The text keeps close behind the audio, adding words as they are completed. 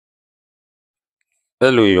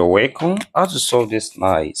Hello, you're welcome. How to solve this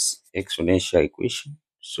nice exponential equation?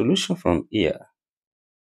 Solution from here.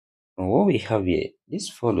 And what we have here, this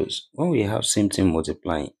follows. When we have same thing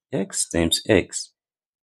multiplying x times x,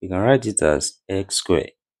 we can write it as x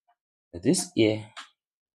squared. This here,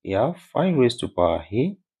 we have 5 raised to power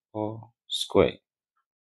a or square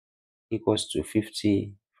equals to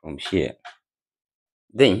 50 from here.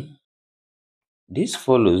 Then, this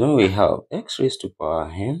follows when we have x raised to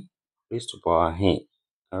power m raised to power n.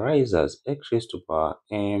 Can write it as x raised to power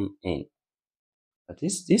mn.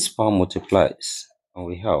 This power multiplies and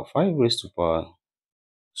we have 5 raised to power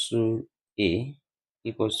 2a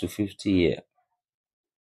equals to 50 here.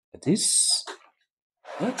 This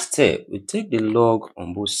next step, we take the log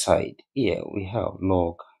on both sides. Here we have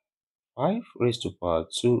log 5 raised to power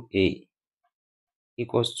 2a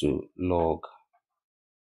equals to log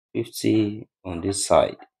 50 on this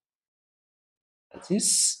side.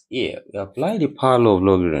 This here, we apply the power law of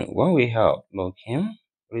logarithm. When we have log m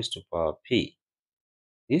raised to power p,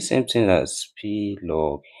 this same thing as p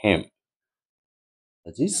log m.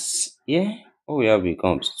 This here, what we have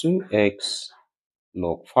becomes 2x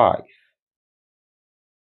log 5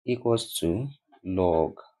 equals to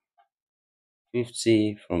log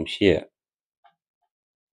 50 from here.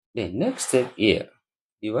 Then next step here,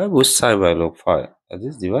 divide both side by log 5.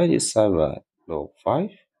 This divide this side by log 5.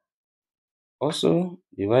 Also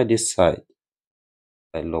divide this side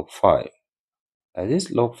by log 5.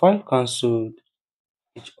 This log 5 cancelled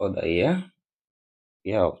each other here.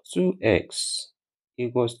 We have 2x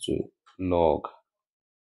equals to log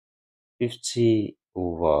 50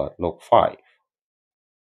 over log 5.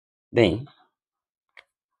 Then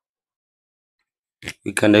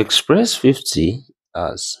we can express 50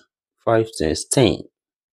 as 5 times 10.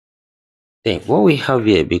 Then what we have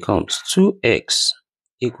here becomes 2x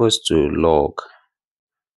equals to log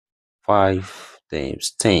 5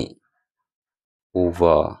 times 10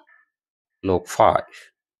 over log 5.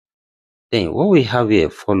 Then what we have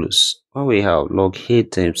here follows. When we have log a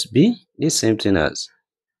times b, this same thing as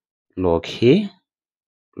log a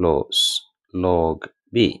plus log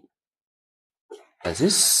b. As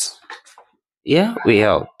this, here we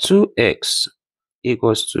have 2x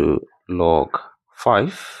equals to log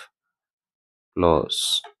 5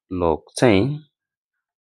 plus log 10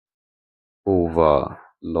 over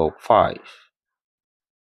log 5.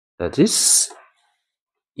 That is,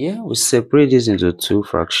 here we separate this into two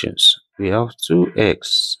fractions. We have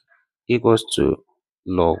 2x equals to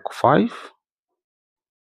log 5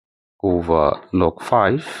 over log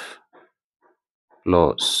 5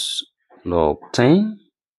 plus log 10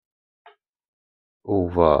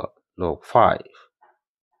 over log 5.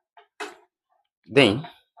 Then,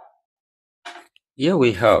 here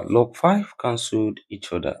we have log 5 cancelled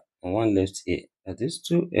each other and one left here. That is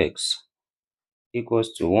 2x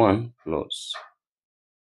equals to 1 plus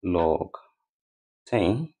log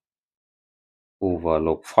 10 over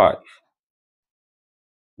log 5.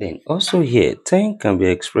 Then also here, 10 can be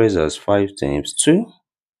expressed as 5 times 2.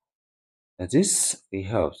 That is, we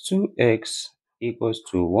have 2x equals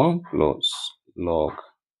to 1 plus log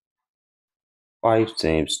 5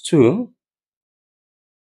 times 2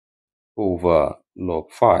 over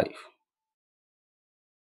log 5.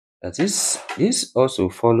 That is, this also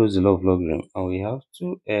follows the law of logarithm, and we have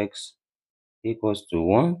 2x equals to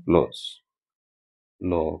 1 plus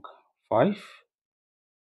log 5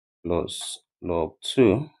 plus log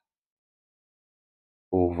 2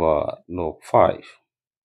 over log 5.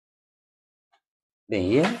 Then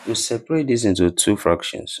here we separate this into two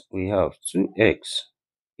fractions. We have 2x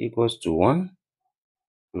equals to 1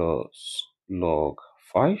 plus log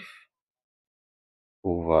 5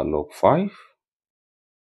 over log 5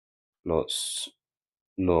 plus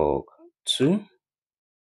log 2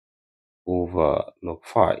 over log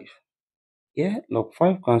 5. Here log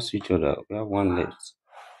 5 cancel each other. We have one left.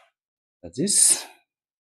 That is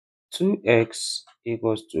 2x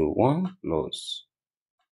equals to 1 plus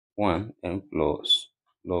 1 and plus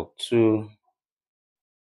log 2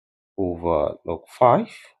 over log 5.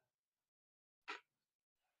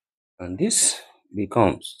 And this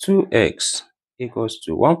becomes 2x equals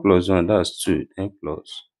to 1 plus 1, that's 2, and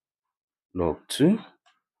plus log 2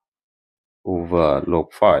 over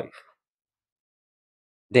log 5.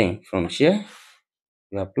 Then from here,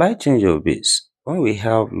 we apply change of base. When we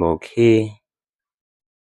have log a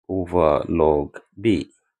over log b,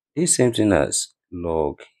 this same thing as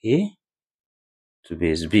log a to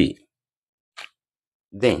base b.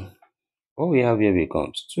 Then what we have here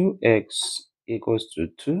becomes 2x equals to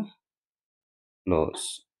 2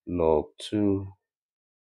 plus log 2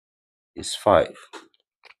 is 5.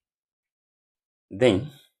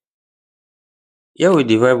 Then Here we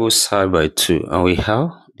divide both side by 2, and we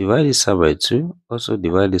have divide this side by 2, also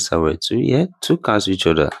divide this side by 2. Here 2 cancel each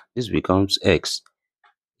other. This becomes x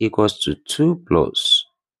equals to 2 plus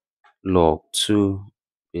log 2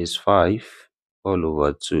 base 5 all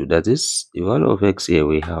over 2. That is the value of x. Here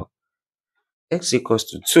we have x equals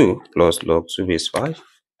to 2 plus log 2 base 5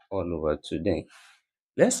 all over 2. Then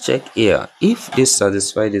let's check here if this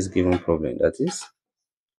satisfies this given problem. That is,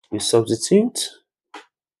 we substitute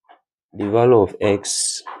the value of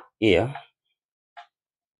x here,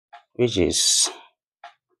 which is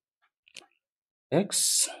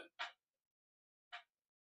x,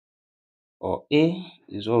 or a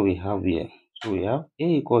is what we have here. So we have a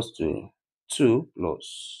equals to 2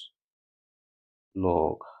 plus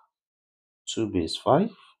log 2 base 5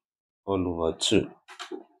 all over 2.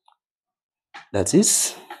 That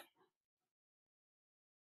is,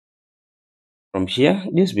 from here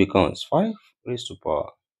this becomes 5 raised to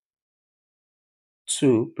power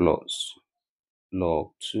 2 plus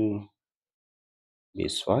log 2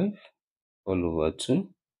 base 5 all over 2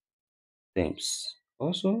 times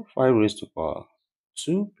also 5 raised to power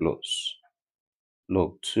 2 plus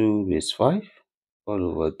log 2 base 5 all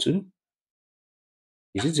over 2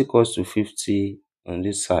 is it equals to 50 on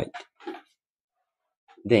this side.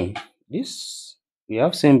 Then this, we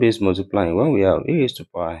have same base multiplying when we have a raised to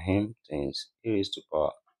power m times a raised to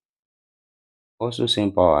power also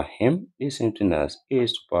same power m, this same thing as a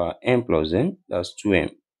raised to power m plus m, that's 2m.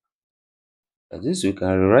 As this, we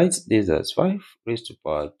can rewrite this as 5 raised to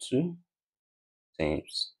power 2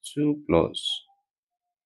 times 2 plus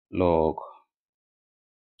log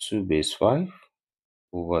 2 base 5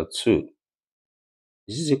 over 2.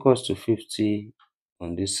 This is equals to 50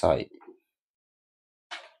 on this side.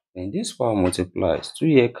 And this power multiplies, 2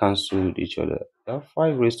 here cancel with each other. That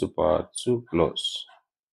 5 raised to power 2 plus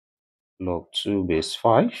log 2 base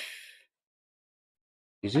 5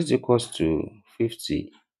 is equals to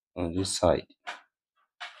 50 on this side.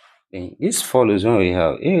 Then this follows when we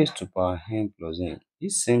have a raised to power n plus n.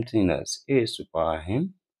 This same thing as a raised to power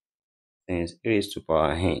n times a raised to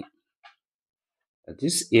power n. At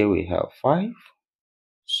this here we have 5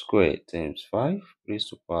 squared times 5 raised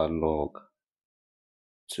to power log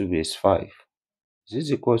 2 base 5. This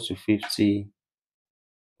is equals to 50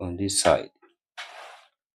 on this side.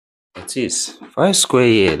 That is 5 square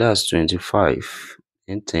here, that's 25.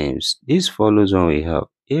 And times this follows when we have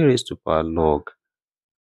a raised to power log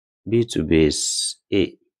b to base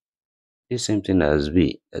a. This same thing as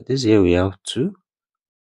b. At this here we have 2.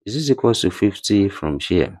 This is equals to 50 from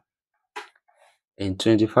here. And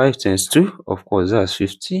 25 times 2, of course, that's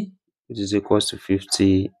 50, which is equals to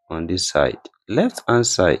 50 on this side. Left hand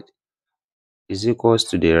side is equals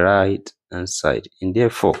to the right hand side. And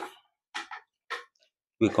therefore,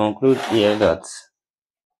 we conclude here that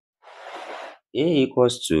a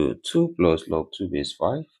equals to 2 plus log 2 base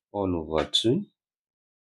 5 all over 2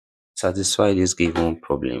 satisfy this given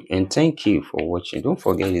problem. And thank you for watching. Don't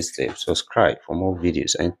forget this step, subscribe for more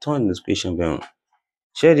videos and turn the notification bell on.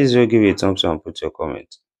 Share this video, give it a thumbs up and put your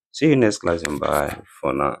comment. See you next class and bye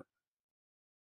for now.